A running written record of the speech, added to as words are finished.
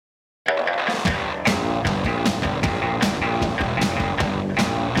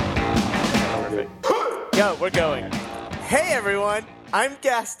we're going. Hey everyone, I'm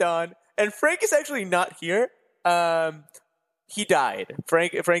Gaston, and Frank is actually not here. He died.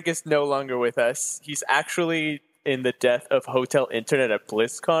 Frank is no longer with us. He's actually in the death of Hotel Internet at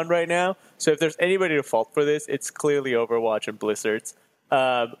BlizzCon right now. So if there's anybody to fault for this, it's clearly Overwatch and Blizzards.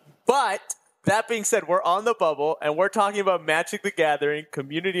 But that being said, we're on the bubble, and we're talking about Magic the Gathering,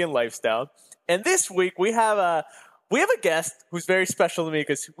 community and lifestyle. And this week we have a guest who's very special to me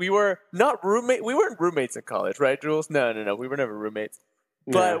because we weren't roommates in college, right, Jules? No, we were never roommates.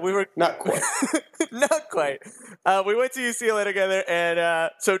 But we were not quite. Not quite. We went to UCLA together,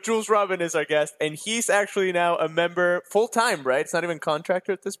 and so Jules Robin is our guest, and he's actually now a member full-time, right? It's not even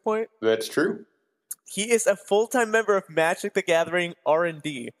contractor at this point. That's true. He is a full-time member of Magic the Gathering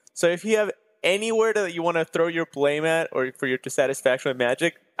R&D. So if you have anywhere that you want to throw your blame at or for your dissatisfaction with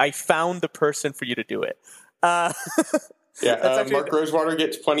Magic, I found the person for you to do it. Mark Rosewater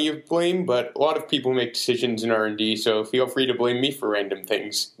gets plenty of blame, but a lot of people make decisions in R&D, so feel free to blame me for random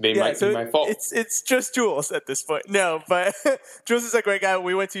things. They might be my fault. It's just Jules at this point. No, but Jules is a great guy.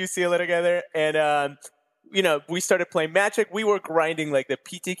 We went to UCLA together, and we started playing Magic. We were grinding like the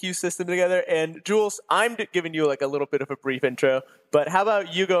PTQ system together. And Jules, I'm giving you like a little bit of a brief intro, but how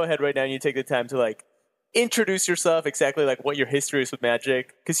about you go ahead right now and you take the time to like introduce yourself, exactly like what your history is with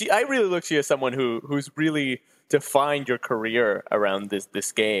Magic, because I really look to you as someone who's really defined your career around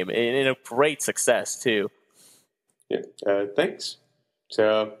this game and a great success too. Yeah, thanks.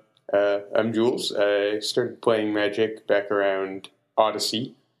 So I'm Jules. I started playing Magic back around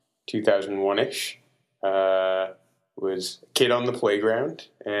Odyssey, 2001-ish. Was a kid on the playground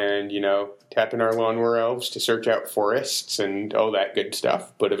and, tapping our lawnmower elves to search out forests and all that good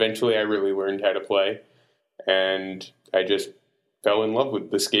stuff. But eventually I really learned how to play, and I just fell in love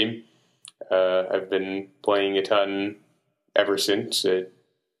with this game. I've been playing a ton ever since at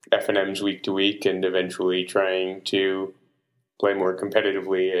FNM's week to week, and eventually trying to play more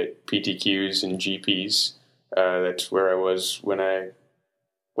competitively at PTQs and GPs. That's where I was when I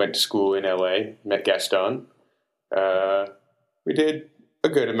went to school in LA, met Gaston. We did a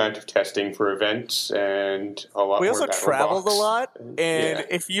good amount of testing for events and a lot more. We also traveled a lot, and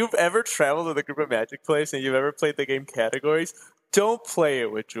if you've ever traveled with a group of Magic players and you've ever played the game categories, don't play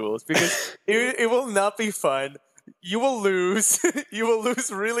it with Jules because it will not be fun. You will lose. You will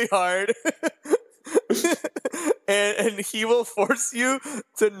lose really hard. and he will force you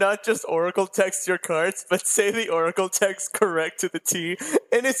to not just Oracle text your cards, but say the Oracle text correct to the T.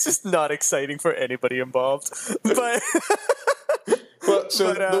 And it's just not exciting for anybody involved. But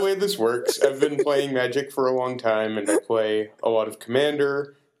the way this works, I've been playing Magic for a long time, and I play a lot of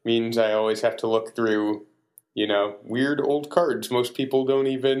Commander. Means I always have to look through weird old cards most people don't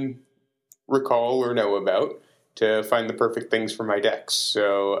even recall or know about to find the perfect things for my decks.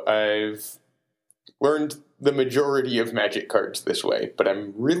 So I've learned the majority of Magic cards this way, but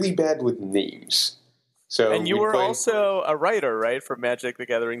I'm really bad with names. And you were also a writer, right, for Magic the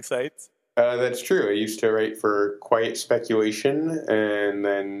Gathering sites? That's true. I used to write for Quiet Speculation, and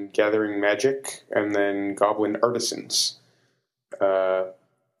then Gathering Magic, and then Goblin Artisans.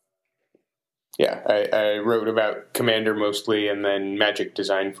 I wrote about Commander mostly, and then Magic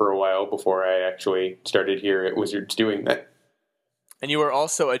design for a while before I actually started here at Wizards doing that. And you were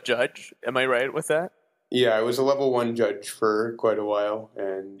also a judge, am I right with that? Yeah, I was a level 1 judge for quite a while.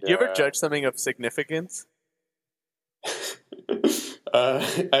 And you ever judge something of significance?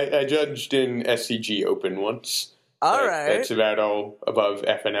 I judged in SCG Open once. All right. That's about all above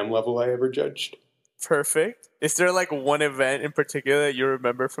FNM level I ever judged. Perfect. Is there like one event in particular that you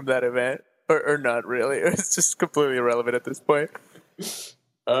remember from that event? Or not really? It's just completely irrelevant at this point.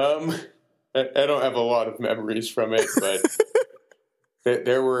 I don't have a lot of memories from it, but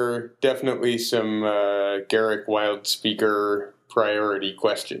there were definitely some Garrick Wildspeaker priority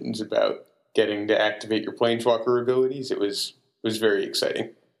questions about getting to activate your Planeswalker abilities. It was very exciting.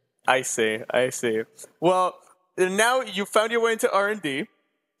 I see. Well, now you found your way into R&D,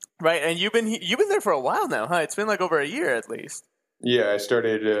 right? And you've been there for a while now, huh? It's been like over a year at least. Yeah, I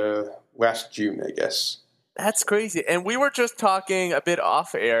started last June, I guess. That's crazy. And we were just talking a bit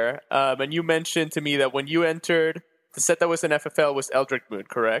off air, and you mentioned to me that when you entered, the set that was in FFL was Eldritch Moon,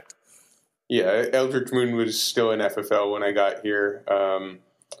 correct? Yeah, Eldritch Moon was still in FFL when I got here.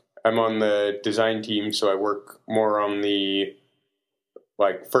 I'm on the design team, so I work more on the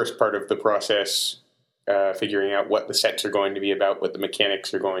first part of the process, figuring out what the sets are going to be about, what the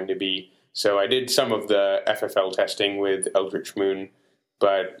mechanics are going to be. So I did some of the FFL testing with Eldritch Moon,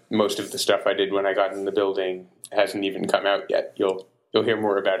 but most of the stuff I did when I got in the building hasn't even come out yet. You'll hear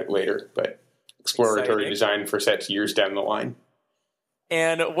more about it later, but exploratory design for sets years down the line.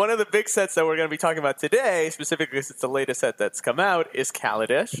 And one of the big sets that we're going to be talking about today, specifically since it's the latest set that's come out, is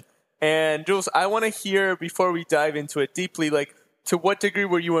Kaladesh. And Jules, I want to hear, before we dive into it deeply, like, to what degree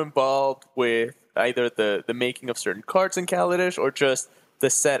were you involved with either the making of certain cards in Kaladesh or just the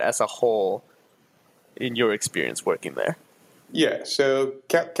set as a whole in your experience working there? Yeah, so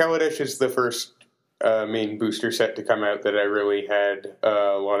Kaladesh is the first main booster set to come out that I really had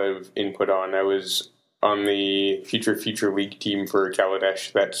a lot of input on. I was on the Future League team for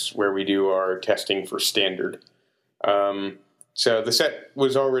Kaladesh. That's where we do our testing for Standard. So the set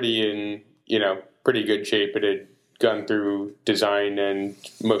was already in, pretty good shape. It had gone through design and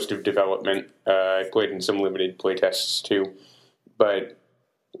most of development. I played in some limited playtests too, but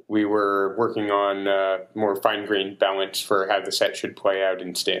we were working on more fine-grained balance for how the set should play out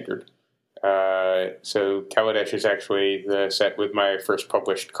in Standard. So Kaladesh is actually the set with my first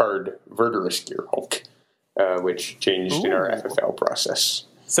published card, Verdurous Gearhulk, which changed in our FFL process.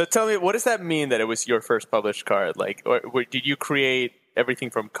 So tell me, what does that mean that it was your first published card? Like, or did you create everything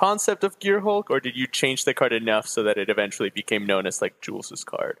from concept of Gearhulk, or did you change the card enough so that it eventually became known as like Jules's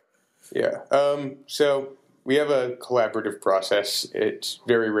card? Yeah. So we have a collaborative process. It's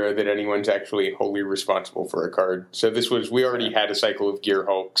very rare that anyone's actually wholly responsible for a card. So we already had a cycle of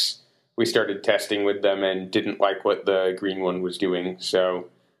Gearhulks. We started testing with them and didn't like what the green one was doing. So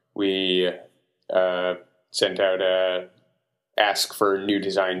we sent out a ask for new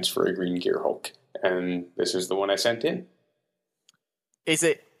designs for a green Gearhulk. And this is the one I sent in.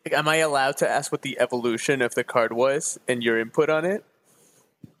 Am I allowed to ask what the evolution of the card was and your input on it?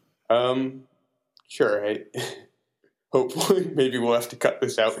 Sure. Hopefully, maybe we'll have to cut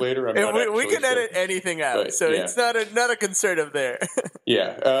this out later. We can edit anything out, but, so yeah. It's not a concern of there.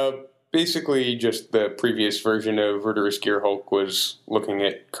 Yeah. Basically, just the previous version of Verdurous Gearhulk was looking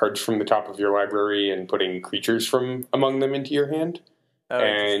at cards from the top of your library and putting creatures from among them into your hand.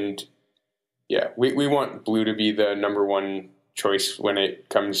 And yeah, we want blue to be the number one choice when it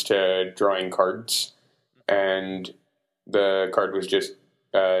comes to drawing cards. And the card was just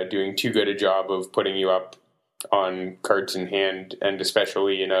doing too good a job of putting you up on cards in hand, and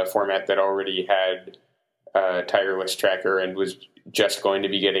especially in a format that already had tireless tracker and was just going to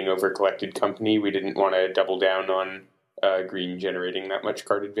be getting over collected company. We didn't want to double down on green generating that much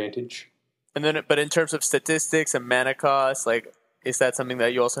card advantage. And then, but in terms of statistics and mana cost, like, is that something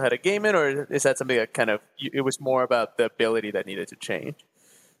that you also had a game in, or is that something that kind of, it was more about the ability that needed to change?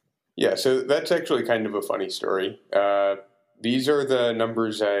 Yeah, so that's actually kind of a funny story. These are the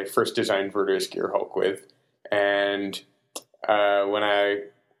numbers I first designed Verdurous Gearhulk with, and when I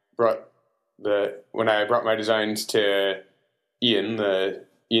brought my designs to Ian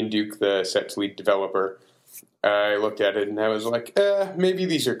Duke, the set's lead developer, I looked at it and I was like, maybe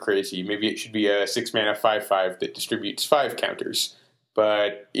these are crazy. Maybe it should be a 6-mana 5/5 that distributes 5 counters.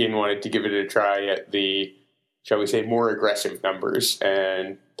 But Ian wanted to give it a try at the, shall we say, more aggressive numbers,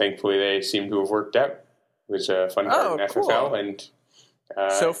 and thankfully they seem to have worked out. It was a fun card in FFL, cool. And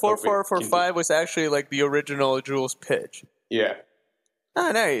so 4/4/4/5 was actually like the original Jules pitch. Yeah.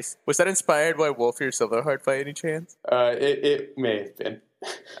 Oh, nice. Was that inspired by Wolfir Silverheart by any chance? It may have been.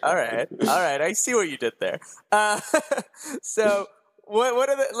 All right. I see what you did there. So, what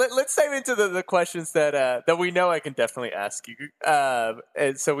are let's dive into the questions that we know I can definitely ask you,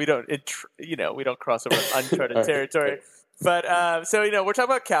 and so we don't we don't cross over uncharted territory. But so we're talking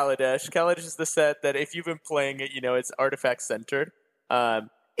about Kaladesh. Kaladesh is the set that if you've been playing it, it's artifact centered.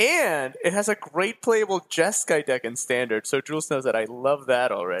 And it has a great playable Jeskai deck in Standard, so Jules knows that I love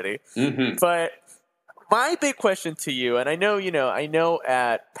that already. Mm-hmm. But my big question to you, and I know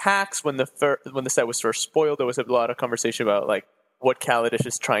at PAX when the set was first spoiled, there was a lot of conversation about like what Kaladesh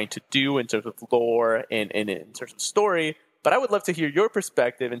is trying to do in terms of lore and in terms of story. But I would love to hear your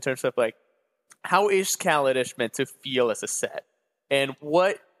perspective in terms of like how is Kaladesh meant to feel as a set, and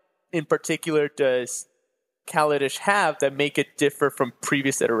what in particular does Kaladesh have that make it differ from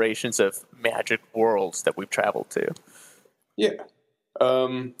previous iterations of Magic worlds that we've traveled to? Yeah.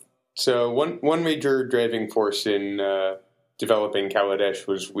 So one major driving force in developing Kaladesh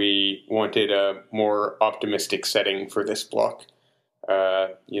was we wanted a more optimistic setting for this block.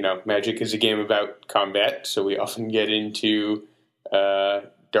 Magic is a game about combat, so we often get into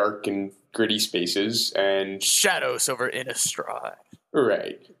dark and gritty spaces and shadows over Innistrad.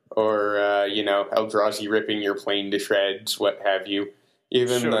 Right. Or, Eldrazi ripping your plane to shreds, what have you.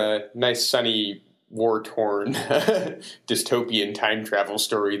 Even the nice, sunny, war-torn, dystopian time travel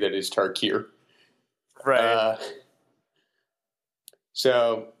story that is Tarkir. Right.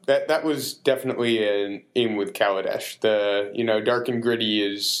 So that was definitely an aim with Kaladesh. The, dark and gritty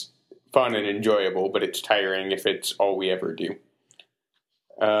is fun and enjoyable, but it's tiring if it's all we ever do.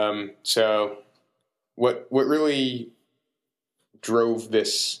 So what really drove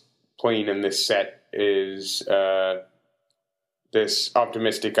this plane in this set is this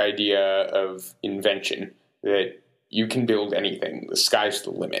optimistic idea of invention, that you can build anything. The sky's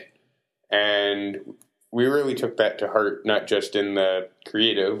the limit. And we really took that to heart, not just in the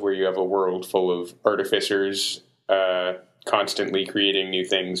creative, where you have a world full of artificers constantly creating new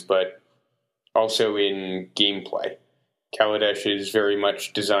things, but also in gameplay. Kaladesh is very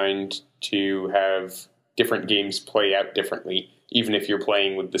much designed to have different games play out differently, even if you're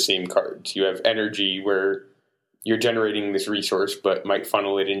playing with the same cards. You have energy where you're generating this resource, but might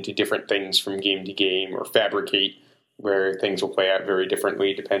funnel it into different things from game to game, or fabricate, where things will play out very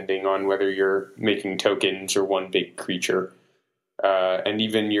differently depending on whether you're making tokens or one big creature. And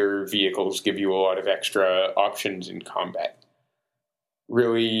even your vehicles give you a lot of extra options in combat.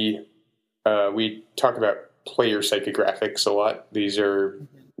 Really, we talk about player psychographics a lot. These are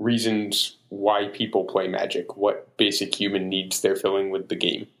reasons why people play Magic, what basic human needs they're filling with the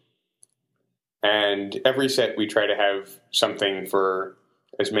game. And every set we try to have something for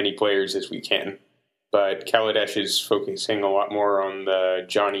as many players as we can. But Kaladesh is focusing a lot more on the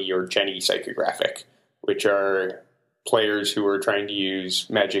Johnny or Jenny psychographic, which are players who are trying to use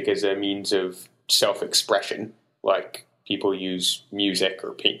Magic as a means of self-expression, like people use music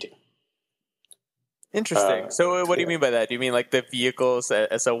or painting. Interesting. So what do you mean by that? Do you mean like the vehicles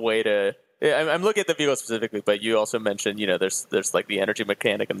as a way to... I'm looking at the vehicles specifically, but you also mentioned, there's like the energy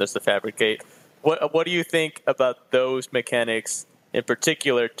mechanic and there's the fabricate. What do you think about those mechanics in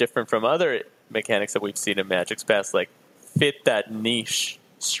particular different from other mechanics that we've seen in Magic's past, like fit that niche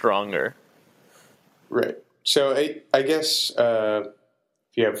stronger? Right. So I guess if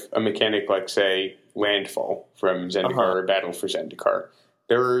you have a mechanic like, say, Landfall from Zendikar or Battle for Zendikar,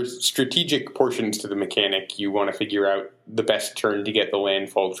 there are strategic portions to the mechanic. You want to figure out the best turn to get the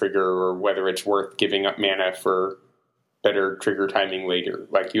landfall trigger, or whether it's worth giving up mana for better trigger timing later.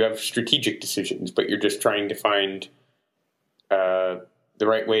 Like, you have strategic decisions, but you're just trying to find the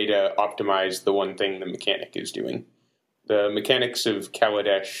right way to optimize the one thing the mechanic is doing. The mechanics of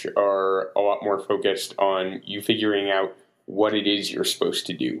Kaladesh are a lot more focused on you figuring out what it is you're supposed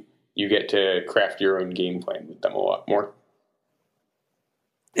to do. You get to craft your own game plan with them a lot more.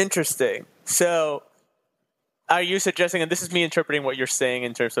 Interesting. So, are you suggesting, and this is me interpreting what you're saying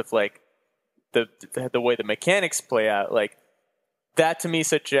in terms of like the way the mechanics play out, like that to me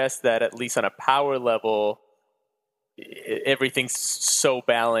suggests that at least on a power level, everything's so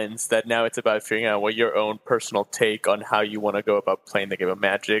balanced that now it's about figuring out what your own personal take on how you want to go about playing the game of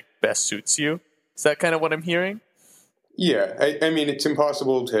Magic best suits you. Is that kind of what I'm hearing? Yeah, I mean, it's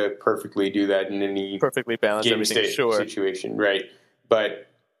impossible to perfectly do that in any perfectly balanced game everything, state sure. situation, right? But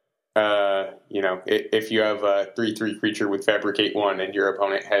if you have a 3/3 creature with Fabricate 1 and your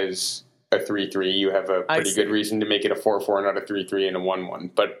opponent has a 3/3, you have a pretty good reason to make it a 4/4, not a 3/3 and a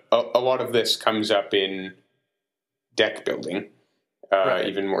 1/1. But a lot of this comes up in deck building, right.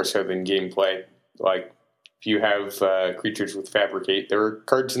 Even more so than gameplay. Like, if you have creatures with Fabricate, there are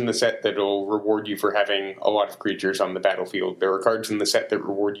cards in the set that will reward you for having a lot of creatures on the battlefield. There are cards in the set that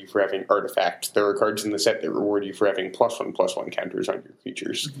reward you for having artifacts. There are cards in the set that reward you for having +1/+1 counters on your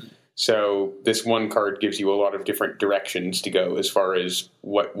creatures. Mm-hmm. So this one card gives you a lot of different directions to go as far as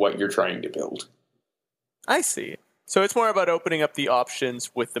what you're trying to build. I see. So it's more about opening up the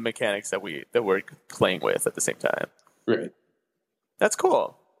options with the mechanics that we're playing with at the same time. Right. That's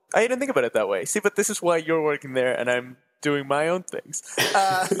cool. I didn't think about it that way. See, but this is why you're working there and I'm doing my own things.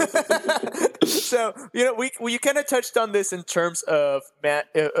 So, we kind of touched on this in terms of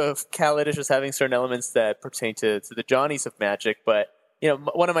Kaladesh as having certain elements that pertain to the Johnnies of Magic. But,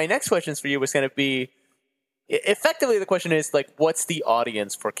 one of my next questions for you was going to be, effectively the question is, like, what's the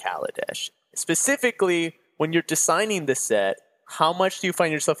audience for Kaladesh? Specifically, when you're designing the set, how much do you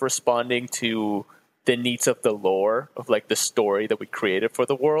find yourself responding to the needs of the lore, of like the story that we created for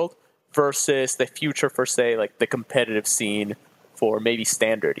the world, versus the future for, say, like the competitive scene for maybe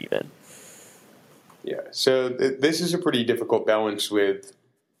Standard even? Yeah, so this is a pretty difficult balance with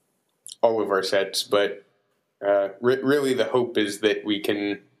all of our sets, but really the hope is that we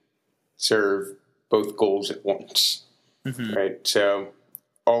can serve both goals at once, mm-hmm. Right? So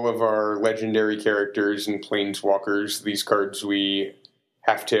all of our legendary characters and planeswalkers, these cards we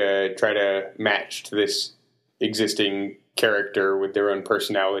have to try to match to this existing character with their own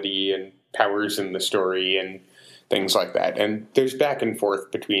personality and powers in the story and things like that. And there's back and forth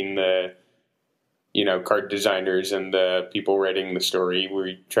between the, card designers and the people writing the story.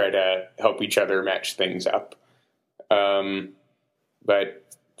 We try to help each other match things up. But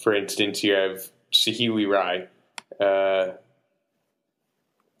for instance, you have Saheeli Rai,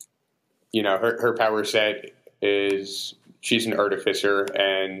 her power set is she's an artificer,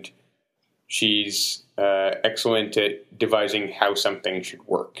 and she's excellent at devising how something should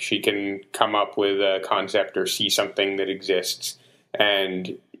work. She can come up with a concept or see something that exists,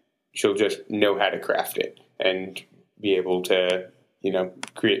 and she'll just know how to craft it and be able to,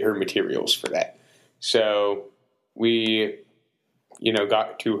 create her materials for that. So we,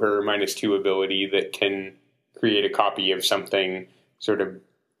 got to her -2 ability that can create a copy of something sort of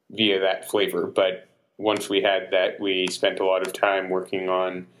via that flavor. But once we had that, we spent a lot of time working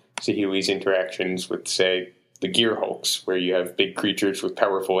on Saheeli's interactions with, say, the Gear Hulks, where you have big creatures with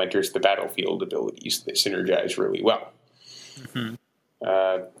powerful enters the battlefield abilities that synergize really well. Mm-hmm.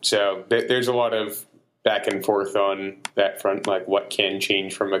 So there's a lot of back and forth on that front, like what can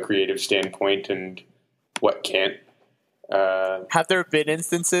change from a creative standpoint and what can't. Have there been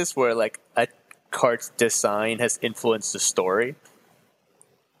instances where like a card's design has influenced the story?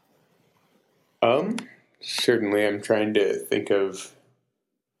 Certainly. I'm trying to think of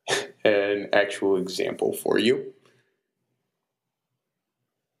an actual example for you.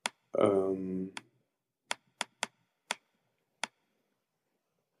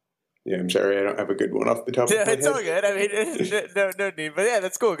 Yeah, I'm sorry, I don't have a good one off the top of my head. It's all good. I mean, no need. But yeah,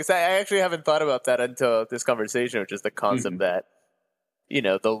 that's cool, because I actually haven't thought about that until this conversation, which is the concept that,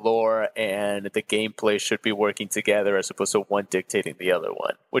 the lore and the gameplay should be working together as opposed to one dictating the other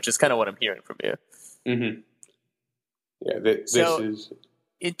one, which is kind of what I'm hearing from you. Mm-hmm. Yeah, this is...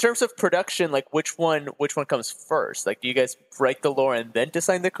 In terms of production, like which one comes first? Like, do you guys write the lore and then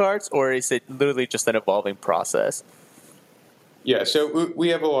design the cards, or is it literally just an evolving process? Yeah, so we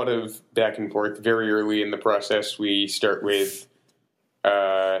have a lot of back and forth. Very early in the process, we start with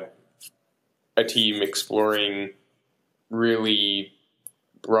a team exploring really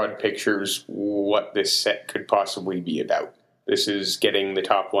broad pictures what this set could possibly be about. This is getting the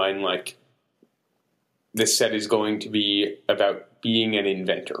top line, like, this set is going to be about being an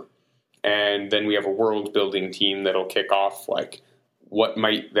inventor. And then we have a world-building team that'll kick off, like, what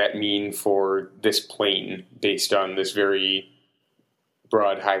might that mean for this plane based on this very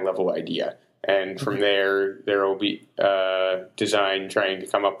broad, high-level idea. And from there will be design trying to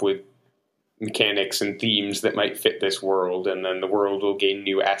come up with mechanics and themes that might fit this world, and then the world will gain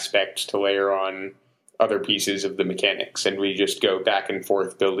new aspects to layer on other pieces of the mechanics, and we just go back and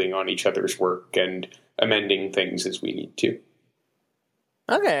forth building on each other's work and amending things as we need to.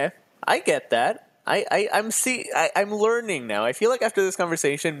 Okay, I get that. I'm learning now. I feel like after this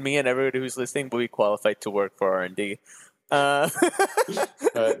conversation, me and everybody who's listening will be qualified to work for R&D.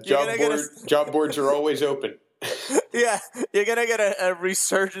 Job boards are always open. Yeah, you're gonna get a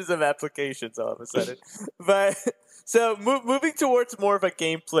resurgence of applications all of a sudden. But so moving towards more of a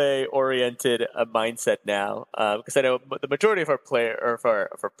gameplay oriented mindset now, because I know the majority of our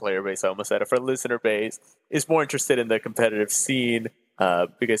player base, I almost said, of our listener base, is more interested in the competitive scene,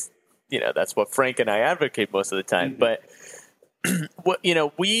 because that's what Frank and I advocate most of the time. Mm-hmm. But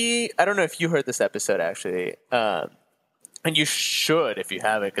I don't know if you heard this episode actually. And you should if you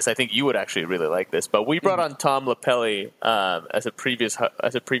haven't, because I think you would actually really like this. But we brought on Tom Lapelli as a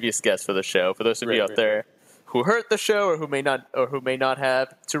previous guest for the show. For those of you out there who heard the show or who may not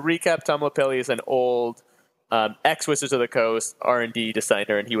have, to recap, Tom Lapelli is an old ex-Wizards of the Coast R&D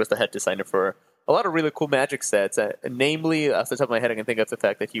designer, and he was the head designer for a lot of really cool Magic sets. Namely, off the top of my head, I can think of the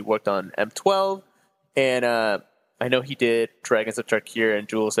fact that he worked on M12, and I know he did Dragons of Tarkir. And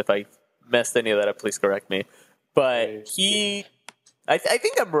Jules, if I messed any of that up, please correct me. But I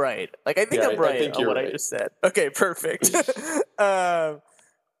think I'm right. Like, I think I'm right on what I just said. Okay, perfect.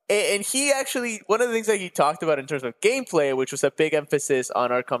 And he actually, one of the things that he talked about in terms of gameplay, which was a big emphasis on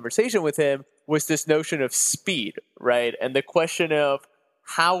our conversation with him, was this notion of speed, right? And the question of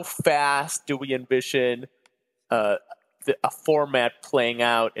how fast do we envision a format playing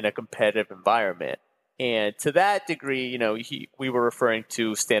out in a competitive environment? And to that degree, we were referring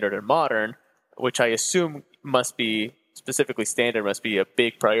to standard and modern, which I assume must be a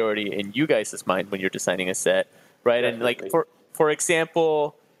big priority in you guys' mind when you're designing a set, right? Definitely. And like for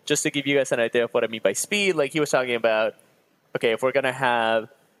example, just to give you guys an idea of what I mean by speed, like he was talking about, okay, if we're gonna have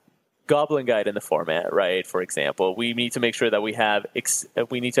Goblin Guide in the format, right? For example, we need to make sure that we have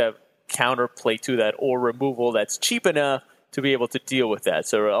counterplay to that or removal that's cheap enough to be able to deal with that.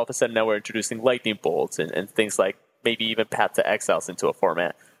 So all of a sudden now we're introducing lightning bolts and things like maybe even Path to Exiles into a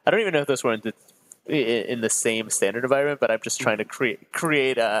format. I don't even know if those were in the same standard environment, but I'm just trying to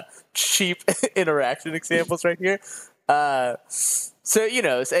create cheap interaction examples right here. So,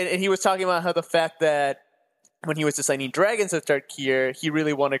 and he was talking about how the fact that when he was designing Dragons of Tarkir, he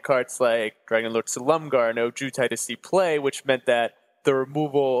really wanted cards like Dragonlord Silumgar and Ojutai to see play, which meant that the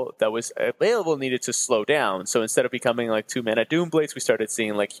removal that was available needed to slow down. So instead of becoming like 2-mana Doomblades, we started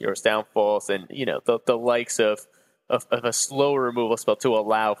seeing like Hero's Downfalls and, the likes of a slower removal spell to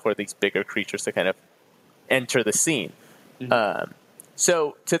allow for these bigger creatures to kind of enter the scene. Mm-hmm.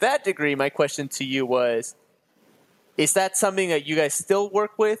 So to that degree, my question to you was, is that something that you guys still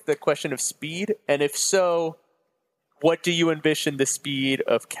work with, the question of speed? And if so, what do you envision the speed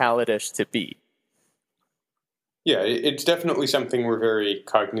of Kaladesh to be? Yeah, it's definitely something we're very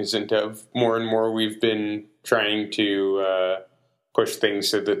cognizant of. More and more we've been trying to push things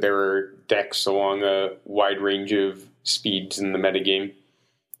so that there are decks along a wide range of speeds in the metagame.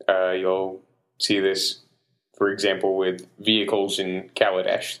 You'll see this, for example, with vehicles in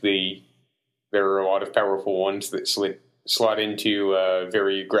Kaladesh. There are a lot of powerful ones that slot into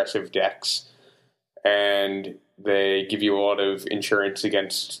very aggressive decks, and they give you a lot of insurance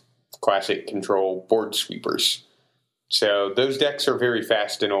against classic control board sweepers. So those decks are very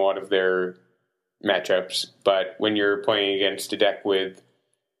fast in a lot of their matchups, but when you're playing against a deck with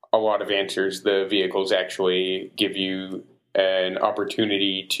a lot of answers, the vehicles actually give you an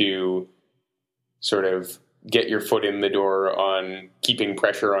opportunity to sort of get your foot in the door on keeping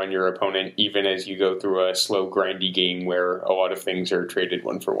pressure on your opponent, even as you go through a slow, grindy game where a lot of things are traded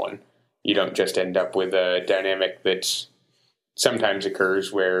one for one. You don't just end up with a dynamic that sometimes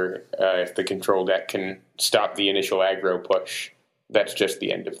occurs where if the control deck can stop the initial aggro push, that's just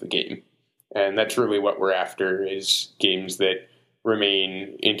the end of the game. And that's really what we're after, is games that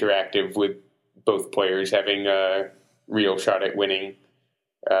remain interactive with both players having a real shot at winning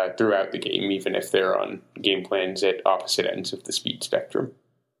throughout the game, even if they're on game plans at opposite ends of the speed spectrum.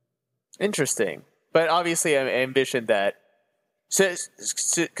 Interesting. But obviously I envisioned that.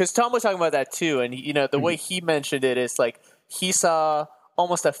 Because Tom was talking about that too, and the way he mentioned it is like he saw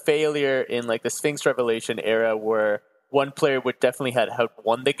almost a failure in like the Sphinx Revelation era where one player would definitely have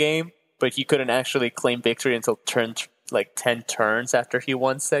won the game, but he couldn't actually claim victory until 10 turns after he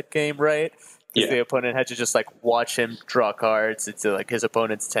won said game, right? Because the opponent had to just like watch him draw cards into like his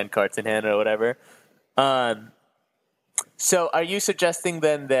opponent's 10 cards in hand or whatever. So are you suggesting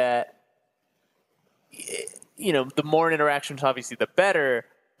then that the more interactions obviously the better,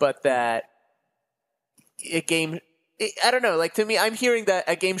 but that a game, I don't know, like to me I'm hearing that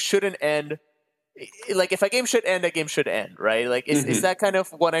a game shouldn't end, like if a game should end, a game should end, right? Like is that kind of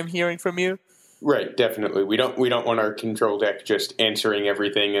what I'm hearing from you? Right, definitely. We don't want our control deck just answering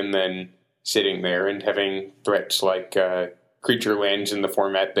everything and then sitting there and having threats like creature lands in the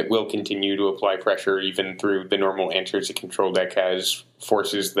format that will continue to apply pressure even through the normal answers a control deck has,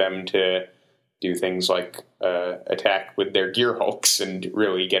 forces them to do things like attack with their Gear Hulks and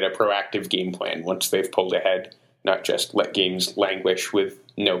really get a proactive game plan once they've pulled ahead, not just let games languish with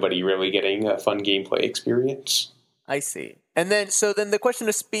nobody really getting a fun gameplay experience. I see. And then the question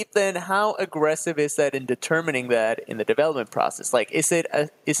of speed then, how aggressive is that in determining that in the development process? Like, is it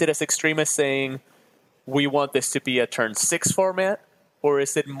as extreme as saying we want this to be a turn 6 format? Or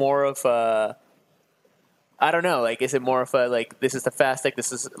is it more of a, I don't know, like, is it more of a, like, this is the fast deck,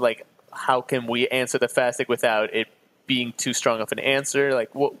 this is, like, how can we answer the fast deck without it being too strong of an answer? Like,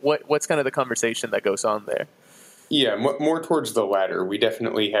 what's kind of the conversation that goes on there? Yeah, more towards the latter. We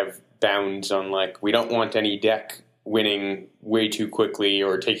definitely have bounds on, like, we don't want any deck winning way too quickly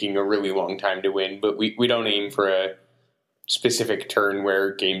or taking a really long time to win, but we don't aim for a specific turn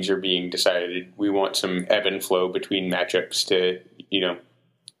where games are being decided. We want some ebb and flow between matchups to,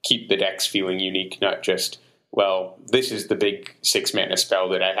 keep the decks feeling unique, not just, well, this is the big 6-mana spell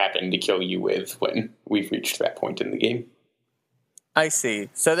that I happen to kill you with when we've reached that point in the game. I see.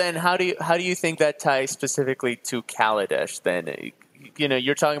 So then how do you think that ties specifically to Kaladesh then?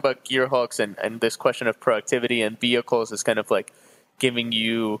 You're talking about Gear Hulks and this question of proactivity, and vehicles is kind of like giving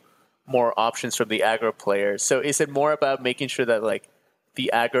you more options from the aggro players. So is it more about making sure that like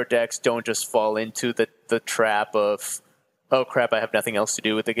the aggro decks don't just fall into the trap of, oh crap, I have nothing else to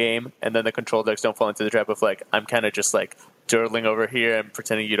do with the game, and then the control decks don't fall into the trap of like, I'm kind of just like dirtling over here and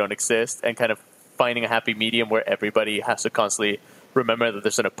pretending you don't exist, and kind of finding a happy medium where everybody has to constantly remember that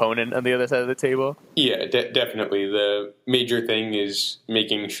there's an opponent on the other side of the table? Yeah, definitely. The major thing is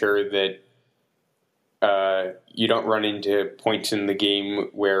making sure that you don't run into points in the game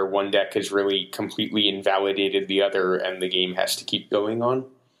where one deck has really completely invalidated the other and the game has to keep going on.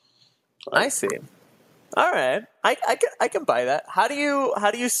 I see. All right. I can buy that. How do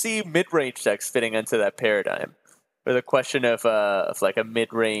you see mid-range decks fitting into that paradigm? Or the question of like a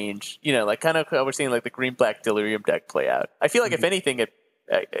mid-range, like kind of how we're seeing like the green-black Delirium deck play out. I feel like if anything,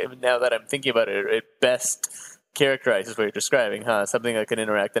 now that I'm thinking about it, it best characterizes what you're describing, huh? Something that can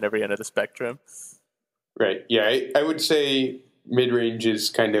interact at every end of the spectrum. Right. Yeah, I would say mid-range is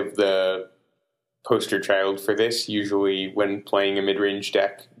kind of the poster child for this. Usually when playing a mid-range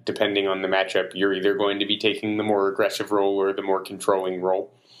deck, depending on the matchup, you're either going to be taking the more aggressive role or the more controlling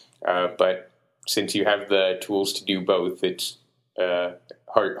role. But since you have the tools to do both, it's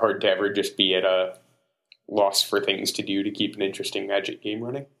hard to ever just be at a loss for things to do to keep an interesting Magic game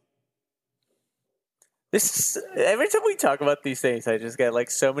running. Every time we talk about these things, I just get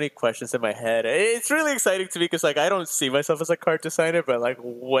like so many questions in my head. It's really exciting to me because like I don't see myself as a card designer, but like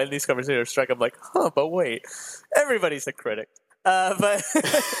when these conversations strike, I'm like, but wait, everybody's a critic. But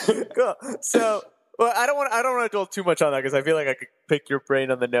cool. So, well, I don't want to dwell too much on that because I feel like I could pick your brain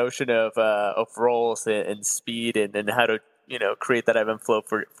on the notion of roles and speed and how to create that ebb and flow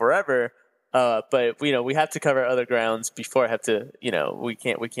for forever. But we have to cover other grounds before I have to. We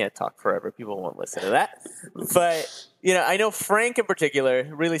can't talk forever. People won't listen to that. But I know Frank in particular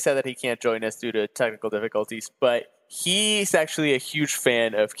really said that he can't join us due to technical difficulties. But he's actually a huge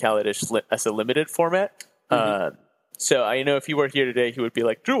fan of Kaladesh as a limited format. Mm-hmm. So I know if he were here today, he would be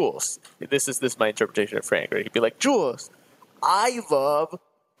like, Jules. This is my interpretation of Frank. Right? He'd be like, Jules, I love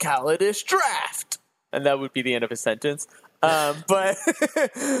Kaladesh Draft, and that would be the end of his sentence. But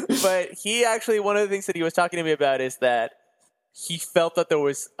he actually, one of the things that he was talking to me about is that he felt that there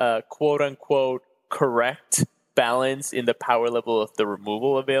was a quote unquote correct balance in the power level of the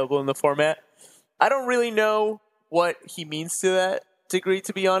removal available in the format. I don't really know what he means to that degree,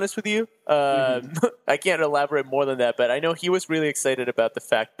 to be honest with you. I can't elaborate more than that, but I know he was really excited about the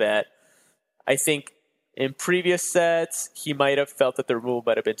fact that I think in previous sets, he might have felt that the removal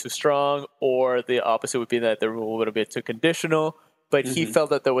might have been too strong, or the opposite would be that the removal would have been too conditional. But he felt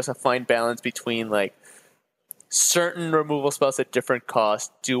that there was a fine balance between like certain removal spells at different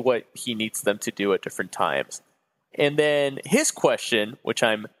costs do what he needs them to do at different times. And then his question, which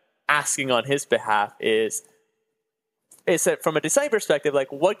I'm asking on his behalf, is that from a design perspective,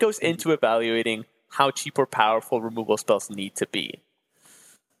 like what goes into evaluating how cheap or powerful removal spells need to be?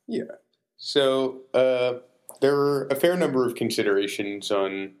 Yeah. So there are a fair number of considerations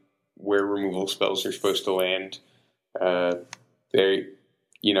on where removal spells are supposed to land. They,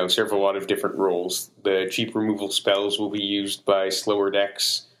 serve a lot of different roles. The cheap removal spells will be used by slower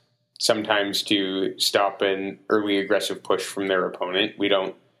decks, sometimes to stop an early aggressive push from their opponent. We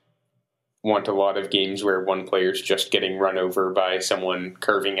don't want a lot of games where one player's just getting run over by someone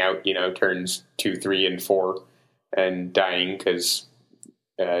curving out, turns 2, 3, and 4 and dying because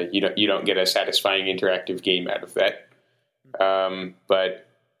you don't get a satisfying interactive game out of that. But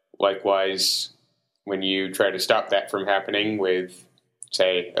likewise, when you try to stop that from happening with,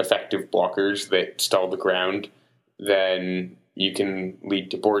 say, effective blockers that stall the ground, then you can lead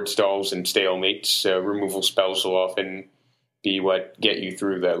to board stalls and stalemates. So removal spells will often be what get you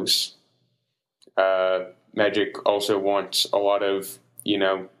through those. Magic also wants a lot of,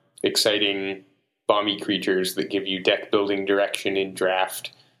 exciting bomby creatures that give you deck building direction in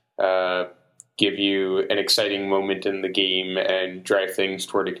draft, give you an exciting moment in the game and drive things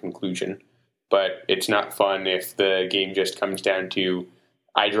toward a conclusion. But it's not fun if the game just comes down to,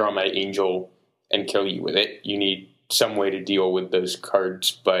 I draw my angel and kill you with it. You need some way to deal with those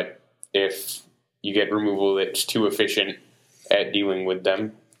cards, but if you get removal that's too efficient at dealing with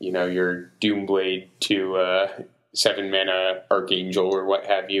them, your Doomblade to 7-mana Archangel or what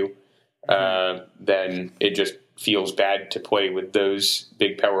have you, then it just feels bad to play with those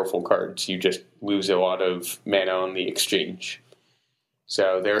big, powerful cards. You just lose a lot of mana on the exchange.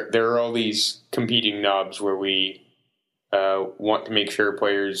 So there are all these competing knobs where we want to make sure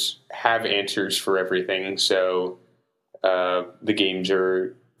players have answers for everything. So the games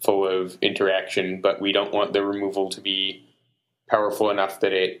are full of interaction, but we don't want the removal to be powerful enough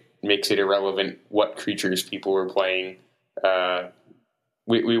that it makes it irrelevant what creatures people are playing.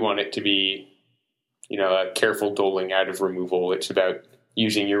 We want it to be, a careful doling out of removal. It's about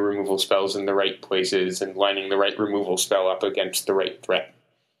using your removal spells in the right places and lining the right removal spell up against the right threat.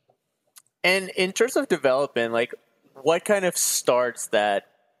 And in terms of development, like what kind of starts that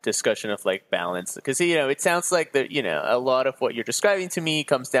discussion of like balance? Because, it sounds like that, a lot of what you're describing to me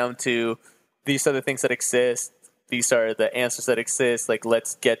comes down to these are the things that exist. These are the answers that exist. Like,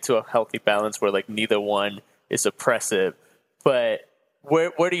 let's get to a healthy balance where like neither one is oppressive. But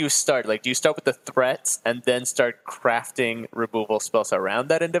where do you start? Like, do you start with the threats and then start crafting removal spells around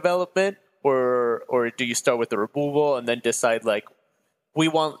that in development? Or do you start with the removal and then decide, like, we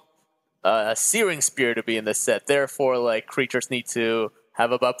want a Searing Spear to be in this set, therefore, like, creatures need to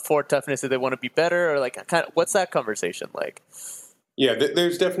have about 4 toughness if they want to be better? Or, like, what's that conversation like? Yeah,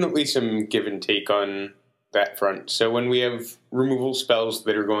 there's definitely some give and take on that front. So when we have removal spells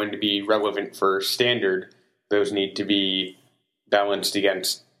that are going to be relevant for Standard, those need to be balanced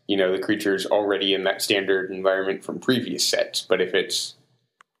against, the creatures already in that standard environment from previous sets. But if it's,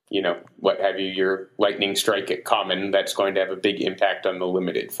 what have you, your lightning strike at common, that's going to have a big impact on the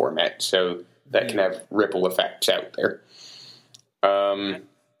limited format. So that can have ripple effects out there.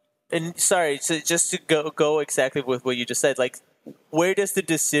 And sorry, so just to go exactly with what you just said, like, where does the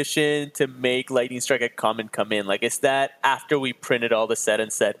decision to make lightning strike at common come in? Like, is that after we printed all the set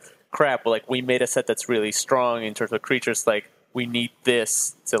and said, crap, like, we made a set that's really strong in terms of creatures, like, we need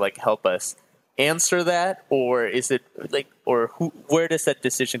this to, like, help us answer that? Or is it, like, where does that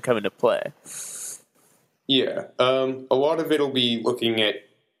decision come into play? Yeah, a lot of it'll be looking at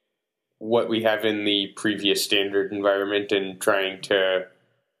what we have in the previous standard environment and trying to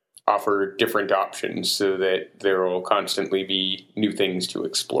offer different options so that there will constantly be new things to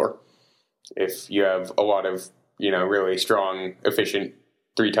explore. If you have a lot of, really strong, efficient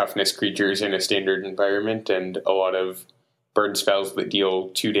 3 toughness creatures in a standard environment and a lot of burn spells that deal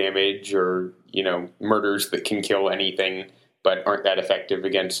 2 damage or, murders that can kill anything but aren't that effective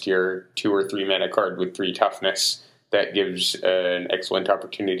against your 2 or 3 mana card with 3 toughness, that gives an excellent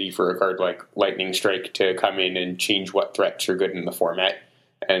opportunity for a card like Lightning Strike to come in and change what threats are good in the format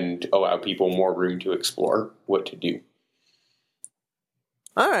and allow people more room to explore what to do.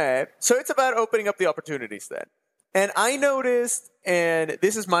 All right. So it's about opening up the opportunities then. And I noticed, and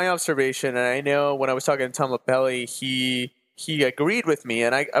this is my observation, and I know when I was talking to Tom Lapelli, he agreed with me,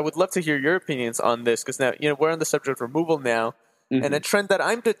 and I would love to hear your opinions on this, because now, we're on the subject of removal now, and a trend that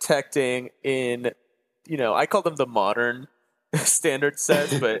I'm detecting in, I call them the modern standard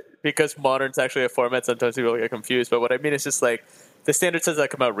sets, but because modern's actually a format, sometimes people get confused. But what I mean is just like the standard sets that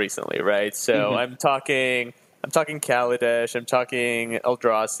come out recently, right? So I'm talking Kaladesh, I'm talking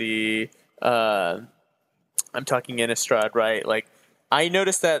Eldrazi, I'm talking Innistrad, right? Like, I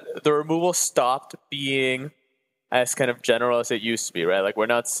noticed that the removal stopped being as kind of general as it used to be, right? Like, we're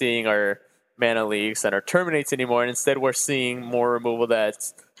not seeing our mana leaks and our terminates anymore, and instead we're seeing more removal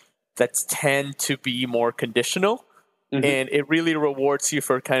that's tend to be more conditional, and it really rewards you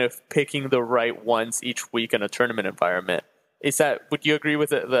for kind of picking the right ones each week in a tournament environment. Would you agree with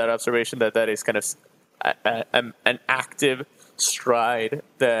that observation that is kind of an active stride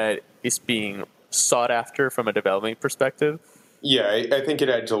that is being sought after from a development perspective? Yeah, I think it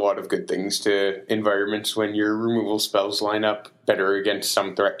adds a lot of good things to environments when your removal spells line up better against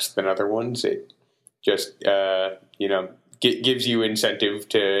some threats than other ones. It just, gives you incentive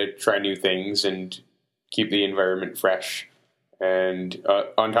to try new things and keep the environment fresh. And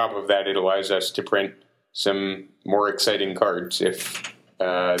on top of that, it allows us to print some more exciting cards. If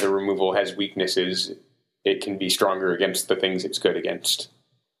the removal has weaknesses, it can be stronger against the things it's good against.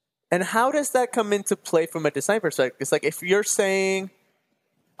 And how does that come into play from a design perspective? It's like, if you're saying,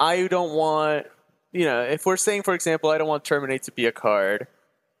 I don't want, if we're saying, for example, I don't want Terminate to be a card,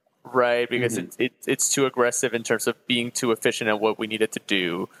 right? Because it's too aggressive in terms of being too efficient at what we need it to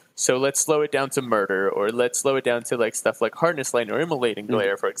do. So let's slow it down to Murder, or let's slow it down to like stuff like Hardness Light or Immolating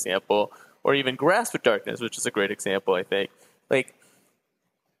Glare, for example, or even Grasp of Darkness, which is a great example, I think. Like,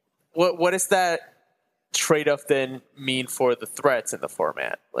 what does that trade-off then mean for the threats in the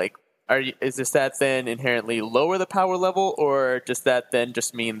format? Like, does that then inherently lower the power level, or does that then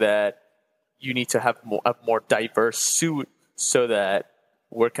just mean that you need to have a more diverse suit so that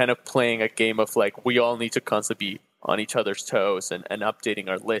we're kind of playing a game of like, we all need to constantly be on each other's toes and updating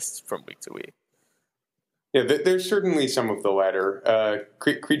our lists from week to week? Yeah, there's certainly some of the latter.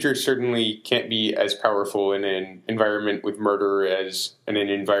 Creatures certainly can't be as powerful in an environment with Murder as in an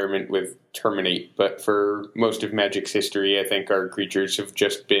environment with Terminate. But for most of Magic's history, I think our creatures have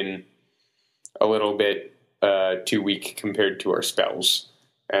just been a little bit too weak compared to our spells.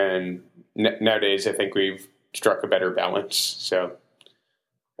 And nowadays, I think we've struck a better balance. So,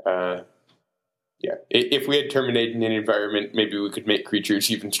 if we had Terminate in an environment, maybe we could make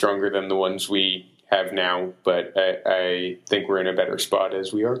creatures even stronger than the ones we have now, but I think we're in a better spot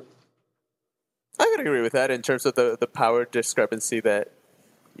as we are. I would agree with that in terms of the power discrepancy that,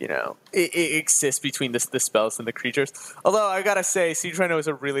 it exists between the spells and the creatures. Although, I gotta say, Siege Rhino is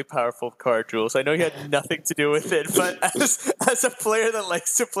a really powerful card, Jules. I know you had nothing to do with it, but as a player that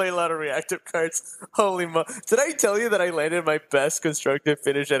likes to play a lot of reactive cards, holy mo... Did I tell you that I landed my best constructive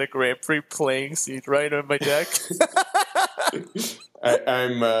finish at a Grand Prix playing Siege Rhino in my deck?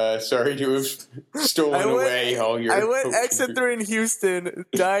 I'm sorry to have stolen away all your... I went X3 in Houston,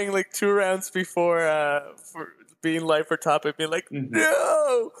 dying like 2 rounds before for being life or top and being like,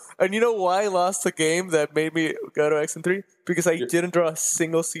 no! And you know why I lost the game that made me go to X3? Because I didn't draw a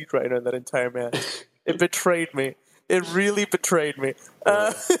single Siege Rider in that entire match. It betrayed me. It really betrayed me.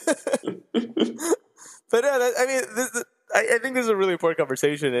 But yeah, I think this is a really important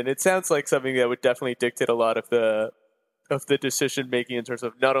conversation, and it sounds like something that would definitely dictate a lot of the decision making in terms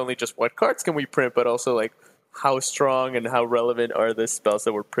of not only just what cards can we print, but also like how strong and how relevant are the spells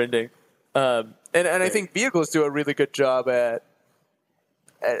that we're printing. And I think vehicles do a really good job at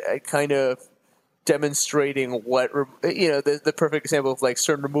kind of demonstrating what the perfect example of like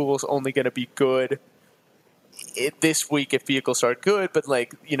certain removals only going to be good this week if vehicles are good, but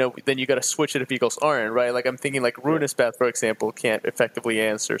like then you got to switch it if vehicles aren't, right? Like I'm thinking like Ruinous Path, for example, can't effectively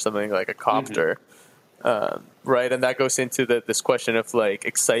answer something like a copter, right? And that goes into this question of like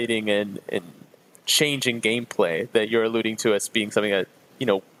exciting and changing gameplay that you're alluding to as being something that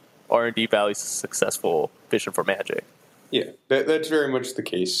R&D values a successful vision for Magic. Yeah, that's very much the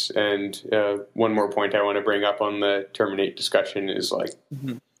case. And one more point I want to bring up on the Terminate discussion is like,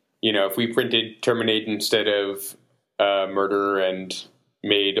 if we printed Terminate instead of Murder and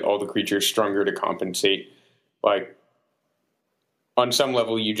made all the creatures stronger to compensate, like on some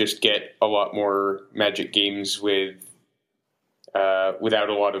level you just get a lot more Magic games without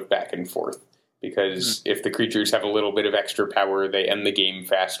a lot of back and forth. Because if the creatures have a little bit of extra power, they end the game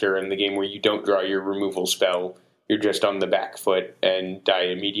faster, and the game where you don't draw your removal spell, you're just on the back foot and die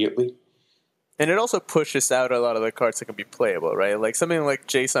immediately. And it also pushes out a lot of the cards that can be playable, right? Like something like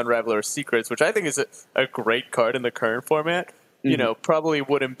Jace Unraveler Secrets, which I think is a great card in the current format, probably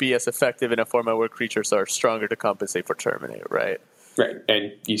wouldn't be as effective in a format where creatures are stronger to compensate for Terminate, right? Right,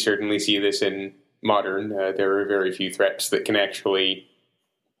 and you certainly see this in Modern. There are very few threats that can actually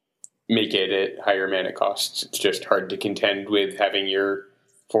make it at higher mana costs. It's just hard to contend with having your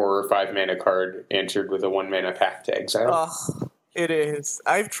 4 or 5 mana card answered with a 1 mana Path to Exile. Oh, it is.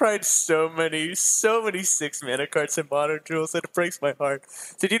 I've tried so many 6 mana cards in Modern, Jules, that it breaks my heart.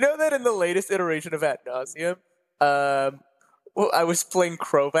 Did you know that in the latest iteration of Ad Nauseam, I was playing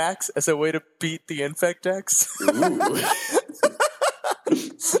Crovax as a way to beat the Infect decks? Ooh.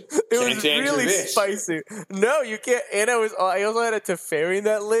 It was really spicy. No, you can't. And I also had a Teferi in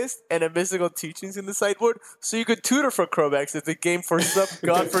that list and a Mystical Teachings in the sideboard, so you could tutor for Crovax if the game for some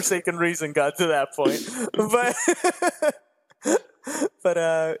godforsaken reason got to that point. But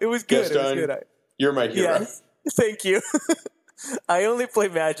it was good. Gaston, it was good. You're my hero. Yes, thank you. I only play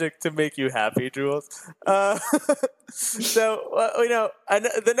Magic to make you happy, Jules. So,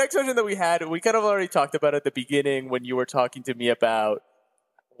 the next question that we had, we kind of already talked about at the beginning when you were talking to me about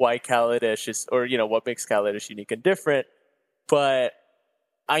why Kaladesh is, or, what makes Kaladesh unique and different. But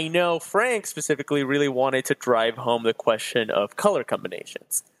I know Frank specifically really wanted to drive home the question of color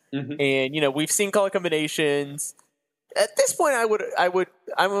combinations. And, we've seen color combinations. At this point, I'm only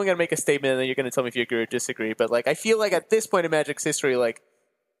going to make a statement and then you're going to tell me if you agree or disagree. But like, I feel like at this point in Magic's history, like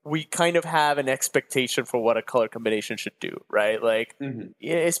we kind of have an expectation for what a color combination should do, right? Like,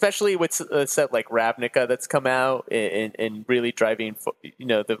 especially with a set like Ravnica that's come out and really driving,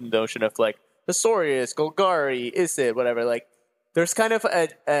 the notion of like Thesaurus, Golgari, Isid, whatever. Like, there's kind of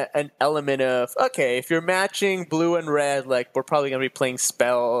an element of, okay, if you're matching blue and red, like we're probably going to be playing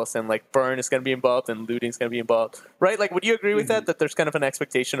spells and like burn is going to be involved and looting is going to be involved, right? Like, would you agree with that there's kind of an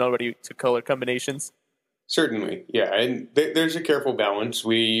expectation already to color combinations? Certainly, yeah. And there's a careful balance.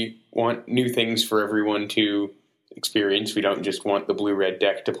 We want new things for everyone to experience. We don't just want the blue-red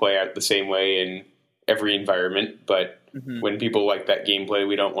deck to play out the same way in every environment. But when people like that gameplay,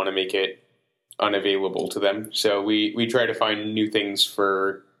 we don't want to make it unavailable to them. So we try to find new things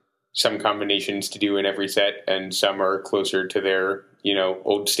for some combinations to do in every set, and some are closer to their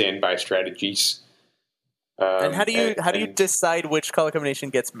old standby strategies. And how do you decide which color combination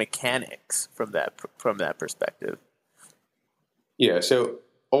gets mechanics from that perspective? Yeah, so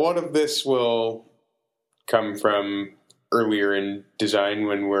a lot of this will come from earlier in design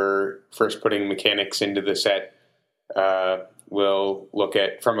when we're first putting mechanics into the set. We'll look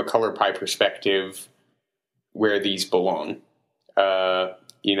at, from a color pie perspective, where these belong.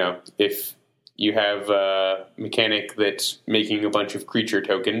 If you have a mechanic that's making a bunch of creature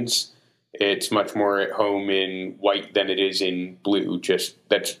tokens, it's much more at home in white than it is in blue. Just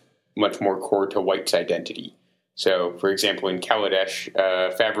that's much more core to white's identity. So, for example, in Kaladesh,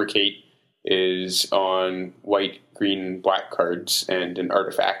 Fabricate is on white, green, black cards and an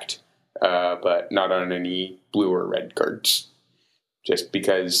artifact, but not on any blue or red cards. Just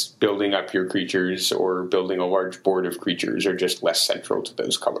because building up your creatures or building a large board of creatures are just less central to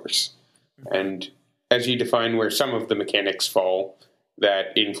those colors. And as you define where some of the mechanics fall,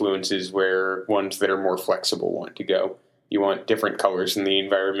 that influences where ones that are more flexible want to go. You want different colors in the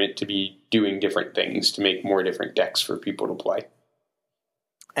environment to be doing different things to make more different decks for people to play.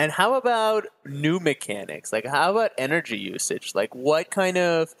 And how about new mechanics? Like, how about energy usage? Like, what kind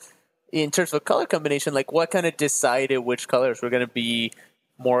of in terms of color combination, like what kind of decided which colors were going to be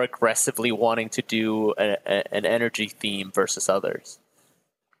more aggressively wanting to do an energy theme versus others?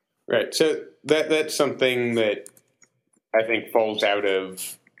 Right. So that's something that I think falls out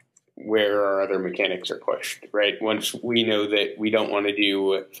of where our other mechanics are pushed, right? Once we know that we don't want to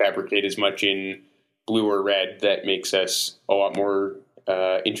do fabricate as much in blue or red, that makes us a lot more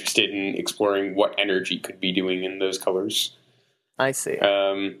interested in exploring what energy could be doing in those colors. I see.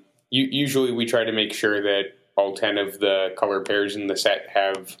 Usually we try to make sure that all 10 of the color pairs in the set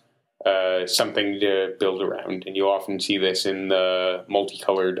have something to build around, and you'll often see this in the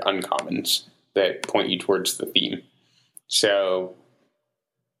multicolored uncommons that point you towards the theme. So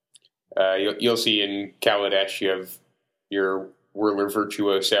you'll see in Kaladesh you have your Whirler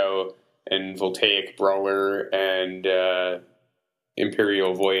Virtuoso and Voltaic Brawler and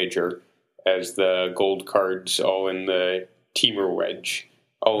Imperial Voyager as the gold cards, all in the Teamer Wedge.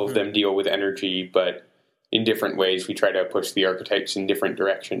 All of them deal with energy, but in different ways. We try to push the archetypes in different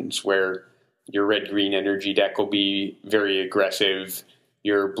directions, where your red-green energy deck will be very aggressive.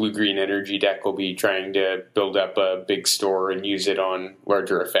 Your blue-green energy deck will be trying to build up a big store and use it on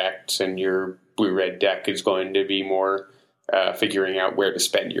larger effects, and your blue-red deck is going to be more figuring out where to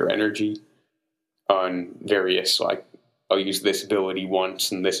spend your energy on various, like, I'll use this ability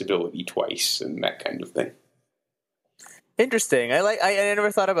once and this ability twice, and that kind of thing. Interesting. I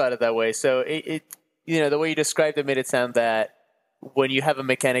never thought about it that way. So it the way you described it made it sound that when you have a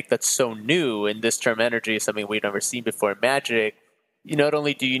mechanic that's so new, and this term energy is something we've never seen before in Magic, not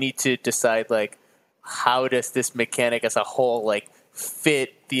only do you need to decide like how does this mechanic as a whole like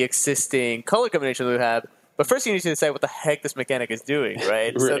fit the existing color combination that we have, but first you need to decide what the heck this mechanic is doing,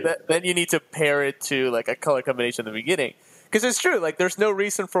 right? Right. So then you need to pair it to like a color combination in the beginning, because it's true, like there's no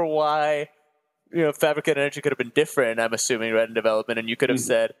reason for why fabricate energy could have been different, I'm assuming, right, in development, and you could have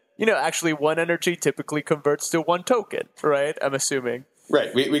said, actually one energy typically converts to one token, right? I'm assuming.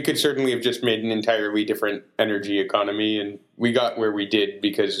 Right. We could certainly have just made an entirely different energy economy, and we got where we did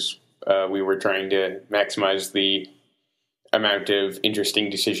because we were trying to maximize the amount of interesting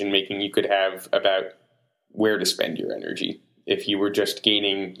decision-making you could have about where to spend your energy. If you were just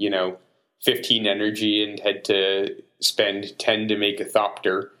gaining, 15 energy and had to spend 10 to make a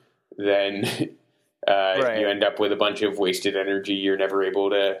Thopter, then Right. you end up with a bunch of wasted energy you're never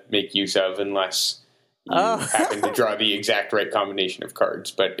able to make use of unless you happen to draw the exact right combination of cards.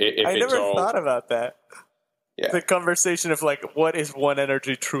 But if I it's never all, thought about that. Yeah. The conversation of like, what is one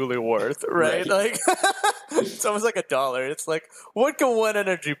energy truly worth, right? Like, it's almost like $1. It's like, what can one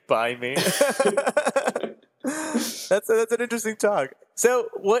energy buy me? That's an interesting talk. So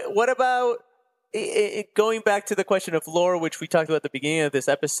what about going back to the question of lore, which we talked about at the beginning of this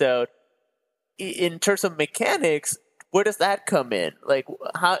episode? In terms of mechanics, where does that come in? Like,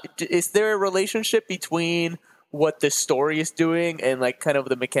 how is there a relationship between what the story is doing and like kind of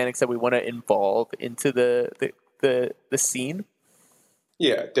the mechanics that we want to involve into the scene?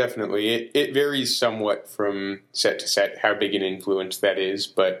 Yeah, definitely. It varies somewhat from set to set how big an influence that is.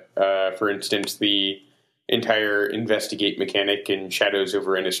 But for instance, the entire investigate mechanic in Shadows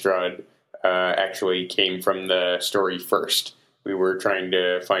over Innistrad actually came from the story first. We were trying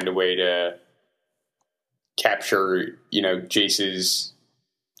to find a way to capture, Jace's,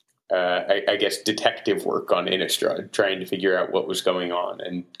 I guess, detective work on Innistrad, trying to figure out what was going on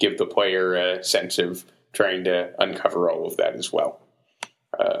and give the player a sense of trying to uncover all of that as well.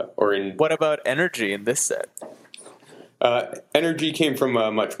 What about energy in this set? Energy came from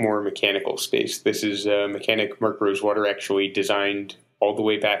a much more mechanical space. This is a mechanic Mark Rosewater actually designed all the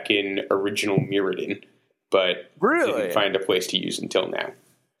way back in original Mirrodin, but didn't find a place to use until now.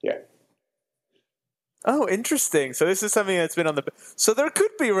 Yeah. Oh, interesting. So this is something that's been on the... So there could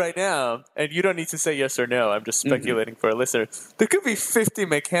be right now, and you don't need to say yes or no, I'm just speculating for a listener, there could be 50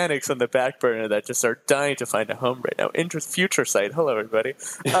 mechanics on the back burner that just are dying to find a home right now. Future Sight. Hello, everybody.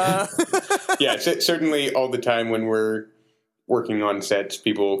 Yeah, certainly all the time when we're working on sets,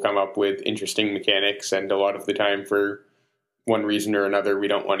 people come up with interesting mechanics, and a lot of the time for one reason or another, we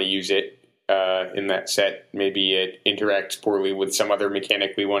don't want to use it in that set. Maybe it interacts poorly with some other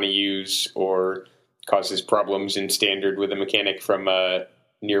mechanic we want to use, or causes problems in standard with a mechanic from a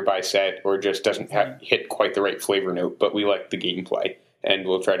nearby set, or just doesn't hit quite the right flavor note, but we like the gameplay, and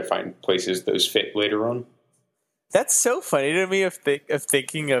we'll try to find places those fit later on. That's so funny to me of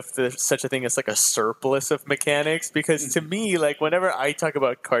thinking of such a thing as like a surplus of mechanics, because to me, like whenever I talk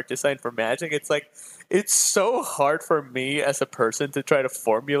about card design for Magic, it's like it's so hard for me as a person to try to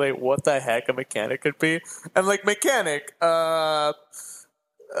formulate what the heck a mechanic could be. I'm like, mechanic, draw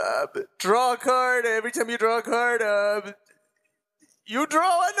a card. Every time you draw a card, you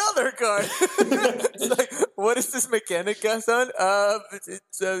draw another card. It's like, what is this mechanic, Gaston?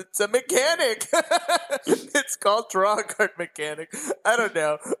 It's a mechanic. It's called draw a card mechanic. I don't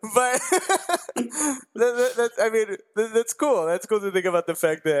know, but that's cool. That's cool to think about the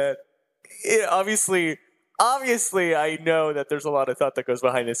fact that obviously, I know that there's a lot of thought that goes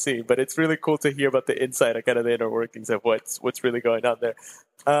behind the scene, but it's really cool to hear about the inside and kind of the inner workings of what's really going on there.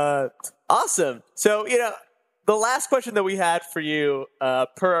 Awesome. So, the last question that we had for you,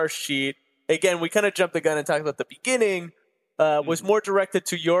 per our sheet, again, we kind of jumped the gun and talked about the beginning, was more directed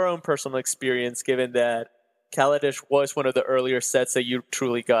to your own personal experience, given that Kaladesh was one of the earlier sets that you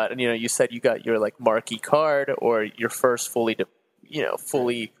truly got. And, you said you got your like marquee card or your first fully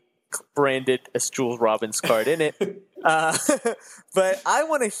branded as Jules Robbins card in it. But I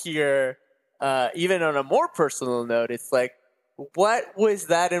want to hear, even on a more personal note, it's like, what was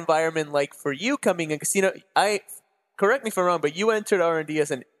that environment like for you coming in? Because, correct me if I'm wrong, but you entered R&D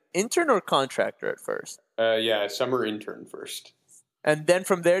as an intern or contractor at first? Yeah, summer intern first. And then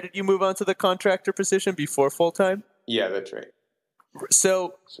from there, did you move on to the contractor position before full-time? Yeah, that's right.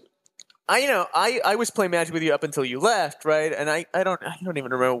 So I was playing Magic with you up until you left, right? And I don't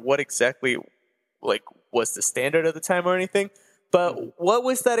even remember what exactly like was the standard at the time or anything. But what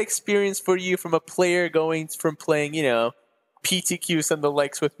was that experience for you from a player going from playing, PTQs and the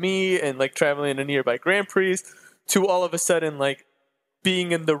likes with me and like traveling to nearby Grand Prix to all of a sudden like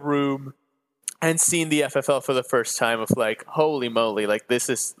being in the room and seeing the FFL for the first time of like, holy moly, like this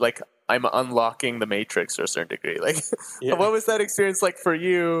is like I'm unlocking the Matrix to a certain degree. Like, What was that experience like for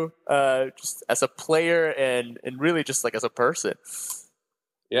you, just as a player and really just like as a person?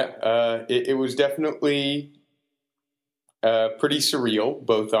 Yeah, it was definitely pretty surreal,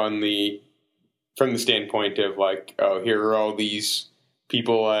 both from the standpoint of like, oh, here are all these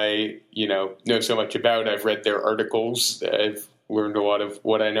people I know so much about. I've read their articles. I've learned a lot of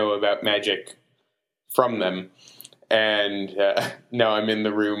what I know about Magic from them, and now I'm in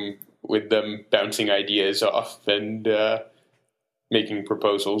the room with them bouncing ideas off and making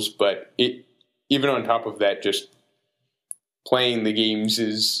proposals. But even on top of that, just playing the games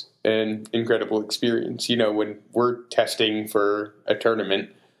is an incredible experience. When we're testing for a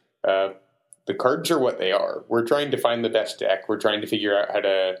tournament, the cards are what they are. We're trying to find the best deck. We're trying to figure out how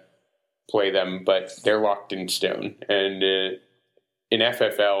to play them, but they're locked in stone. And in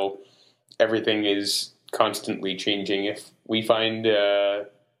FFL, everything is constantly changing. If we find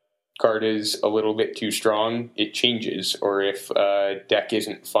card is a little bit too strong, it changes. Or if a deck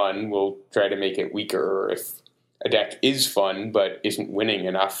isn't fun, we'll try to make it weaker. Or if a deck is fun but isn't winning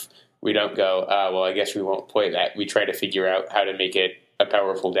enough, we don't go, well, I guess we won't play that. We try to figure out how to make it a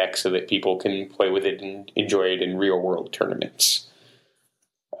powerful deck so that people can play with it and enjoy it in real-world tournaments.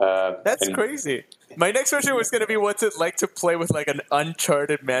 That's crazy. My next question was going to be, what's it like to play with like an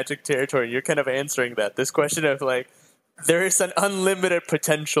uncharted Magic territory? You're kind of answering that. This question of like, there is an unlimited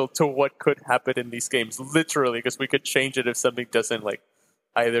potential to what could happen in these games, literally, because we could change it if something doesn't like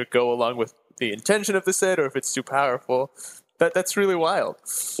either go along with the intention of the set or if it's too powerful. That's really wild.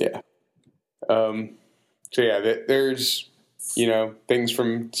 Yeah. There's things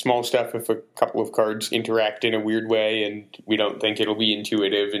from small stuff if a couple of cards interact in a weird way and we don't think it'll be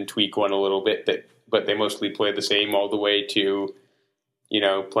intuitive and tweak one a little bit, but they mostly play the same, all the way to,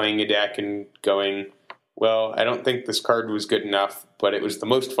 playing a deck and going, well, I don't think this card was good enough, but it was the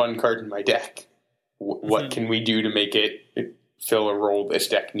most fun card in my deck. What can we do to make it fill a role this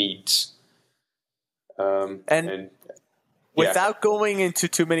deck needs? Without going into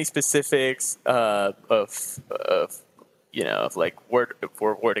too many specifics of like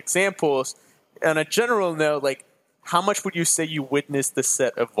word examples, on a general note, like how much would you say you witnessed the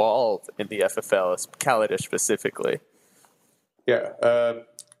set evolve in the FFL, as Kaladesh specifically? Yeah,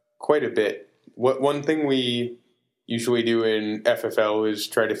 quite a bit. One thing we usually do in FFL is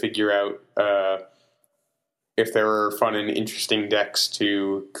try to figure out if there are fun and interesting decks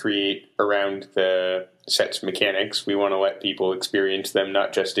to create around the set's mechanics. We want to let people experience them,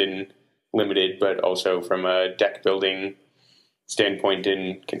 not just in limited, but also from a deck building standpoint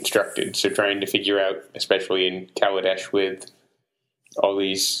in constructed. So trying to figure out, especially in Kaladesh with all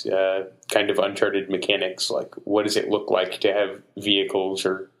these kind of uncharted mechanics, like what does it look like to have vehicles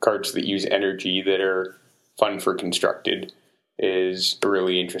or cards that use energy that are fun for constructed, is a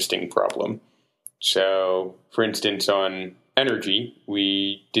really interesting problem. So, for instance, on energy,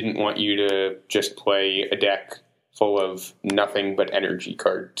 we didn't want you to just play a deck full of nothing but energy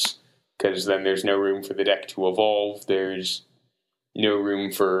cards, because then there's no room for the deck to evolve. There's no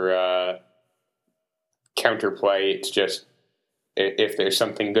room for counterplay. It's just, if there's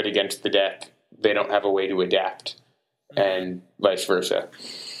something good against the deck, they don't have a way to adapt. and vice versa.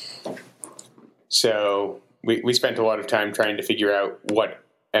 So we spent a lot of time trying to figure out what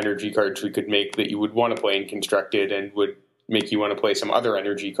energy cards we could make that you would want to play in Constructed and would make you want to play some other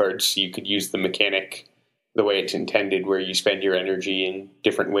energy cards so you could use the mechanic the way it's intended, where you spend your energy in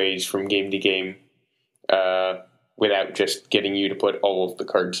different ways from game to game without just getting you to put all of the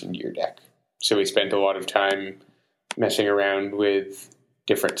cards into your deck. So we spent a lot of time messing around with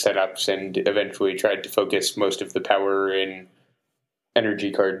different setups and eventually tried to focus most of the power in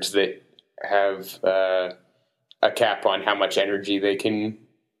energy cards that have a cap on how much energy they can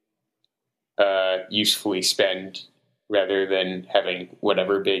usefully spend, rather than having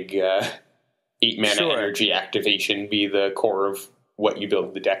whatever big 8 mana energy activation be the core of what you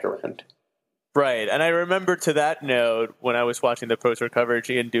build the deck around. Right, and I remember to that note, when I was watching the Pro Tour coverage,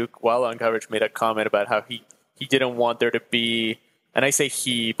 Ian Duke, while on coverage, made a comment about how he didn't want there to be, and I say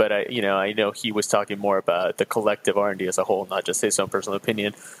he, but I know he was talking more about the collective R&D as a whole, not just his own personal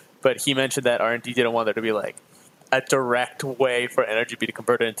opinion. But he mentioned that R&D didn't want there to be like a direct way for energy to be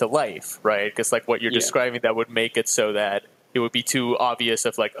converted into life, right? Because like what you're describing, that would make it so that it would be too obvious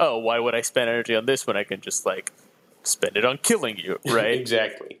of like, oh, why would I spend energy on this when I can just like spend it on killing you, right?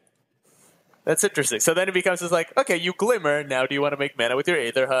 Exactly. That's interesting. So then it becomes just like, okay, you glimmer. Now do you want to make mana with your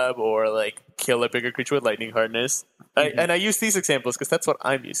Aether Hub or like kill a bigger creature with lightning hardness? Mm-hmm. And I use these examples because that's what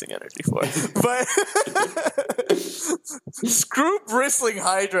I'm using energy for. But screw Bristling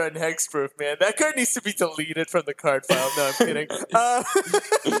Hydra and Hexproof, man. That card needs to be deleted from the card file. No, I'm kidding.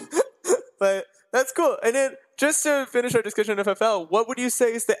 But that's cool. And then just to finish our discussion of FFL, what would you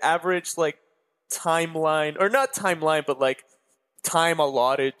say is the average like timeline, or not timeline, but like time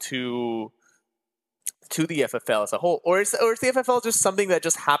allotted to the FFL as a whole, or is the FFL just something that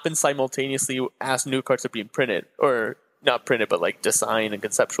just happens simultaneously as new cards are being printed, or not printed, but like designed and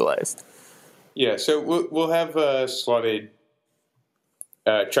conceptualized? Yeah, so we'll have a slotted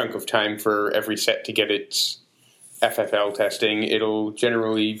chunk of time for every set to get its FFL testing. It'll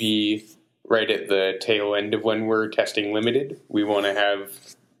generally be right at the tail end of when we're testing limited. We want to have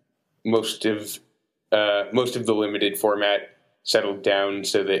most of the limited format settled down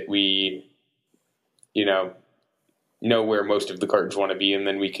so that we know where most of the cards want to be, and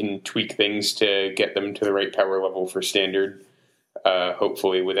then we can tweak things to get them to the right power level for standard,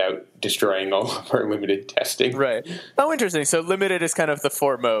 hopefully without destroying all of our limited testing. Right. Oh, interesting. So limited is kind of the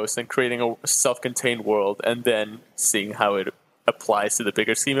foremost, and creating a self-contained world, and then seeing how it applies to the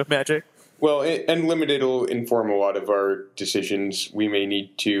bigger scheme of Magic. Well, and limited will inform a lot of our decisions. We may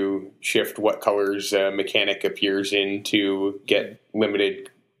need to shift what colors mechanic appears in to get limited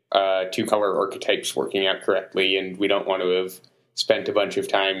 2-color archetypes working out correctly, and we don't want to have spent a bunch of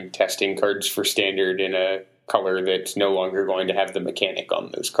time testing cards for standard in a color that's no longer going to have the mechanic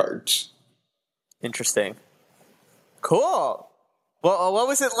on those cards. Interesting. Cool. Well, what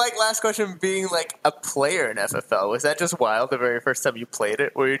was it like, last question, being like a player in FFL? Was that just wild the very first time you played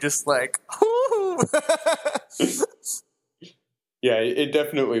it? Were you just like, whoo? Yeah, it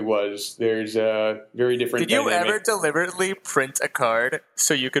definitely was. There's a very different Did you dynamic. ever deliberately print a card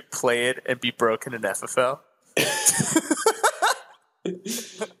so you could play it and be broken in FFL?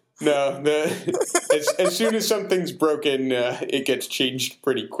 No, as soon as something's broken, it gets changed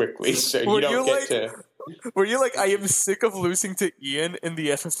pretty quickly, so you don't get to... Were you like, I am sick of losing to Ian in the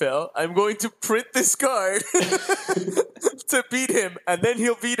FFL. I'm going to print this card to beat him, and then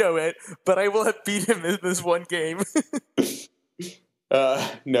he'll veto it, but I will have beat him in this one game.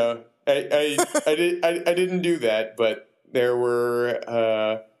 No, I didn't do that, but there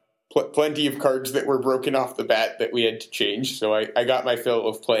were plenty of cards that were broken off the bat that we had to change. So I got my fill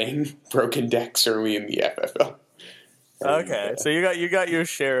of playing broken decks early in the FFL. Okay, so you got your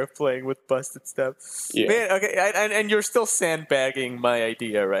share of playing with busted stuff. Yeah. Man, okay, and you're still sandbagging my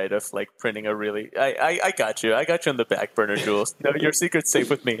idea, right? Of like printing a really, I got you. I got you on the back burner, Jules. No, your secret's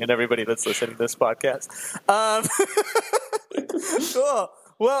safe with me and everybody that's listening to this podcast. Cool.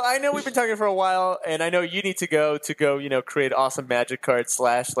 Well, I know we've been talking for a while, and I know you need to go, create awesome Magic cards /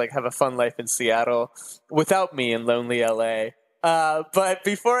 like have a fun life in Seattle without me in lonely LA. But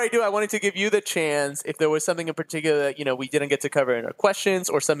before I do, I wanted to give you the chance, if there was something in particular that, we didn't get to cover in our questions,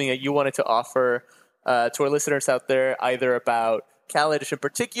 or something that you wanted to offer to our listeners out there, either about Kaladesh in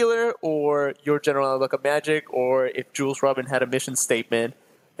particular, or your general outlook of Magic, or if Jules Robin had a mission statement,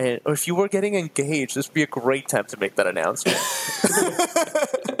 or if you were getting engaged. This would be a great time to make that announcement.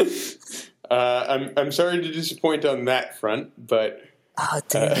 I'm sorry to disappoint on that front, but...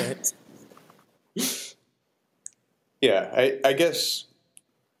 damn it. Yeah, I guess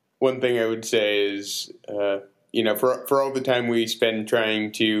one thing I would say is, for all the time we spend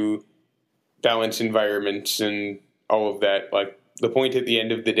trying to balance environments and all of that. Like, the point at the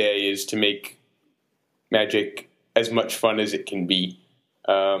end of the day is to make Magic as much fun as it can be.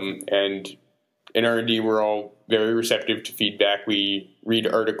 And in R&D, we're all very receptive to feedback. We read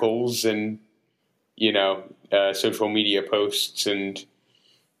articles and, social media posts and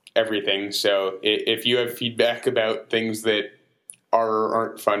everything. So if you have feedback about things that are or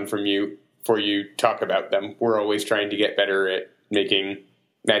aren't fun for you, talk about them. We're always trying to get better at making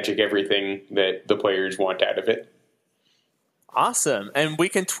Magic everything that the players want out of it. Awesome. And we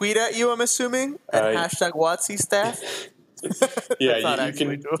can tweet at you, I'm assuming, at hashtag WotC staff. Yeah, you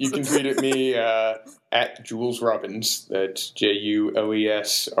can tweet at me at Jules Robbins. That's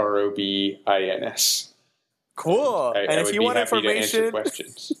JulesRobins. Cool. And if you want information,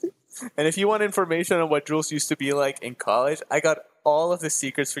 and if you want information on what Jules used to be like in college, I got all of the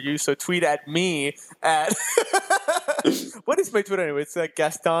secrets for you. So tweet at me at what is my Twitter anyway? It's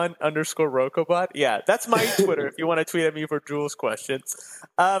Gaston_Rokobot. Yeah, that's my Twitter. If you want to tweet at me for Jules questions.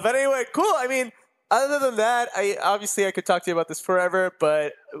 But anyway, cool. I mean, other than that, I could talk to you about this forever,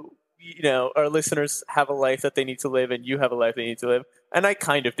 but our listeners have a life that they need to live, and you have a life they need to live, and I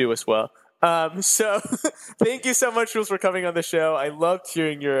kind of do as well. So thank you so much, Jules, for coming on the show. I loved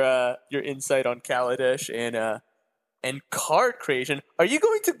hearing your insight on Kaladesh and card creation. Are you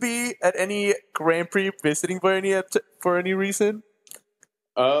going to be at any Grand Prix visiting for any reason?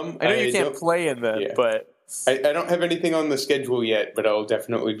 I know you can't play in them, but I don't have anything on the schedule yet, but I'll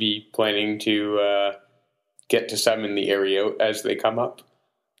definitely be planning to get to some in the area as they come up.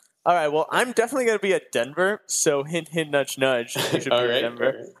 All right, well, I'm definitely going to be at Denver, so hint, hint, nudge, nudge. You should be at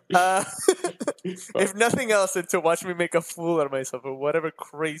Denver. Right. If nothing else, then to watch me make a fool out of myself or whatever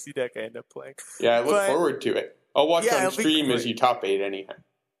crazy deck I end up playing. Yeah, I look forward to it. I'll watch on stream as you top 8 anyhow.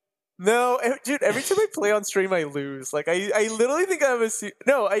 No, dude, every time I play on stream, I lose. Like, I literally think I have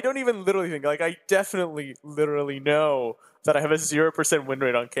No, I don't even literally think. Like, I definitely literally know that I have a 0% win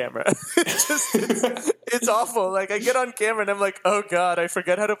rate on camera. It's awful. Like, I get on camera and I'm like, oh god, I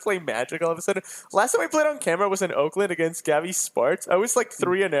forget how to play Magic all of a sudden. Last time I played on camera was in Oakland against Gabby Spartz. I was like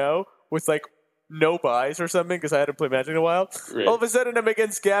 3-0 with like no buys or something because I hadn't played Magic in a while. Right. All of a sudden I'm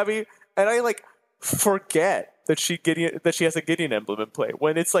against Gabby and I like forget that she has a Gideon emblem in play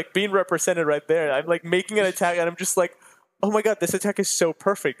when it's like being represented right there. I'm like making an attack and I'm just like, oh my god, this attack is so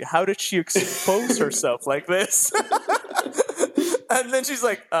perfect. How did she expose herself like this? And then she's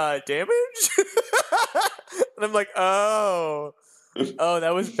like, damage? And I'm like, oh,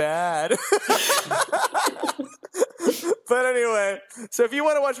 that was bad. But anyway, so if you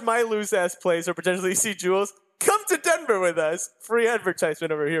want to watch my loose-ass plays or potentially see Jules, come to Denver with us. Free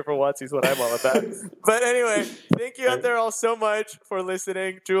advertisement over here for WotC is what I'm all about. But anyway, thank you out there all so much for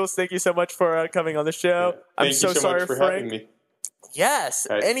listening. Jules, thank you so much for coming on the show. I'm so sorry, much for Frank. having me. Yes,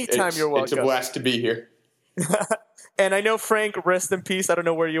 anytime you're welcome. It's a blast to be here. And I know, Frank, rest in peace. I don't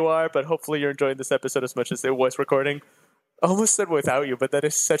know where you are, but hopefully you're enjoying this episode as much as it was recording. I almost said without you, but that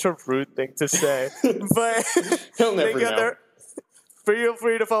is such a rude thing to say. But he'll never know. Feel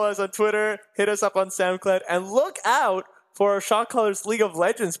free to follow us on Twitter, hit us up on SoundCloud, and look out for our Shot Callers League of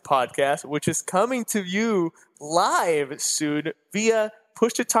Legends podcast, which is coming to you live soon via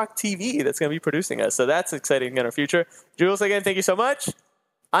Push to Talk TV. That's going to be producing us. So that's exciting in our future. Jules, again, thank you so much.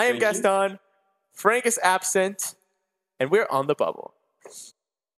 I am Gaston. Frank is absent, and we're on the bubble.